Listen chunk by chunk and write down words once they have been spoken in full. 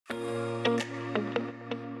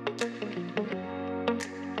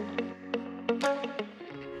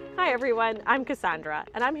everyone, I'm Cassandra,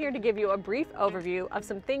 and I'm here to give you a brief overview of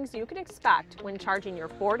some things you can expect when charging your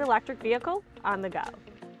Ford electric vehicle on the go.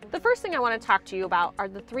 The first thing I want to talk to you about are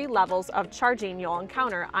the 3 levels of charging you'll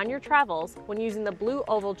encounter on your travels when using the Blue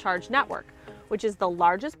Oval Charge Network, which is the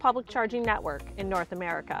largest public charging network in North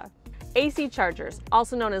America. AC chargers,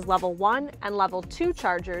 also known as Level 1 and Level 2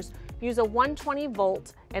 chargers, use a 120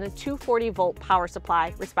 volt and a 240 volt power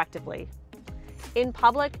supply, respectively. In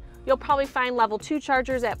public, you'll probably find Level 2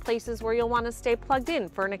 chargers at places where you'll want to stay plugged in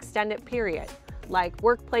for an extended period, like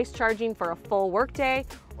workplace charging for a full workday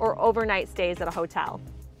or overnight stays at a hotel.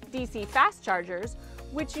 DC fast chargers,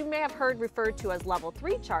 which you may have heard referred to as Level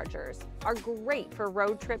 3 chargers, are great for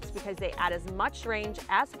road trips because they add as much range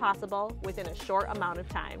as possible within a short amount of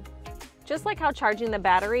time. Just like how charging the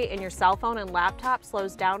battery in your cell phone and laptop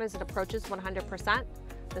slows down as it approaches 100%,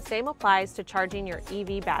 the same applies to charging your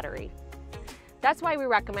EV battery. That's why we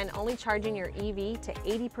recommend only charging your EV to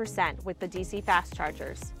 80% with the DC fast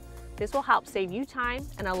chargers. This will help save you time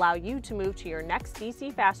and allow you to move to your next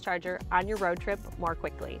DC fast charger on your road trip more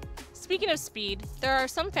quickly. Speaking of speed, there are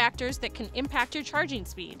some factors that can impact your charging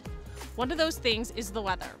speed. One of those things is the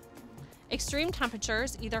weather. Extreme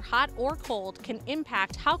temperatures, either hot or cold, can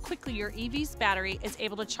impact how quickly your EV's battery is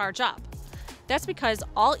able to charge up. That's because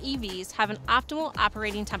all EVs have an optimal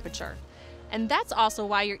operating temperature. And that's also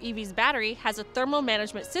why your EV's battery has a thermal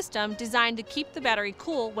management system designed to keep the battery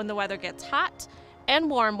cool when the weather gets hot and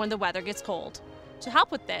warm when the weather gets cold. To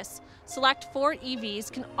help with this, select Ford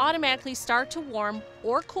EVs can automatically start to warm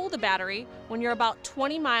or cool the battery when you're about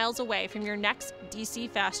 20 miles away from your next DC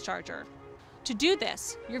fast charger. To do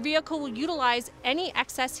this, your vehicle will utilize any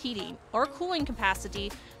excess heating or cooling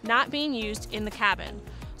capacity not being used in the cabin,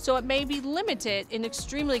 so it may be limited in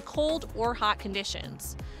extremely cold or hot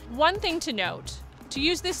conditions. One thing to note, to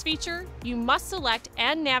use this feature, you must select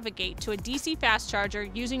and navigate to a DC fast charger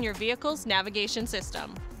using your vehicle's navigation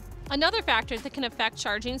system. Another factor that can affect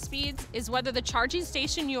charging speeds is whether the charging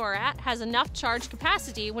station you are at has enough charge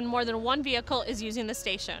capacity when more than one vehicle is using the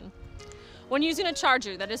station. When using a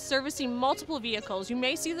charger that is servicing multiple vehicles, you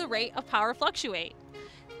may see the rate of power fluctuate.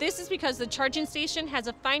 This is because the charging station has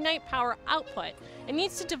a finite power output and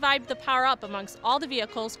needs to divide the power up amongst all the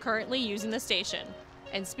vehicles currently using the station.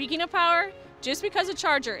 And speaking of power, just because a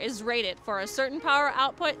charger is rated for a certain power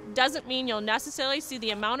output doesn't mean you'll necessarily see the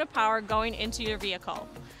amount of power going into your vehicle.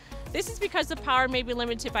 This is because the power may be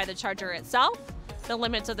limited by the charger itself, the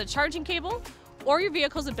limits of the charging cable, or your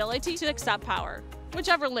vehicle's ability to accept power,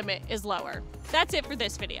 whichever limit is lower. That's it for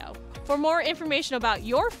this video. For more information about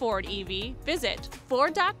your Ford EV, visit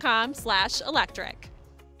ford.com/electric.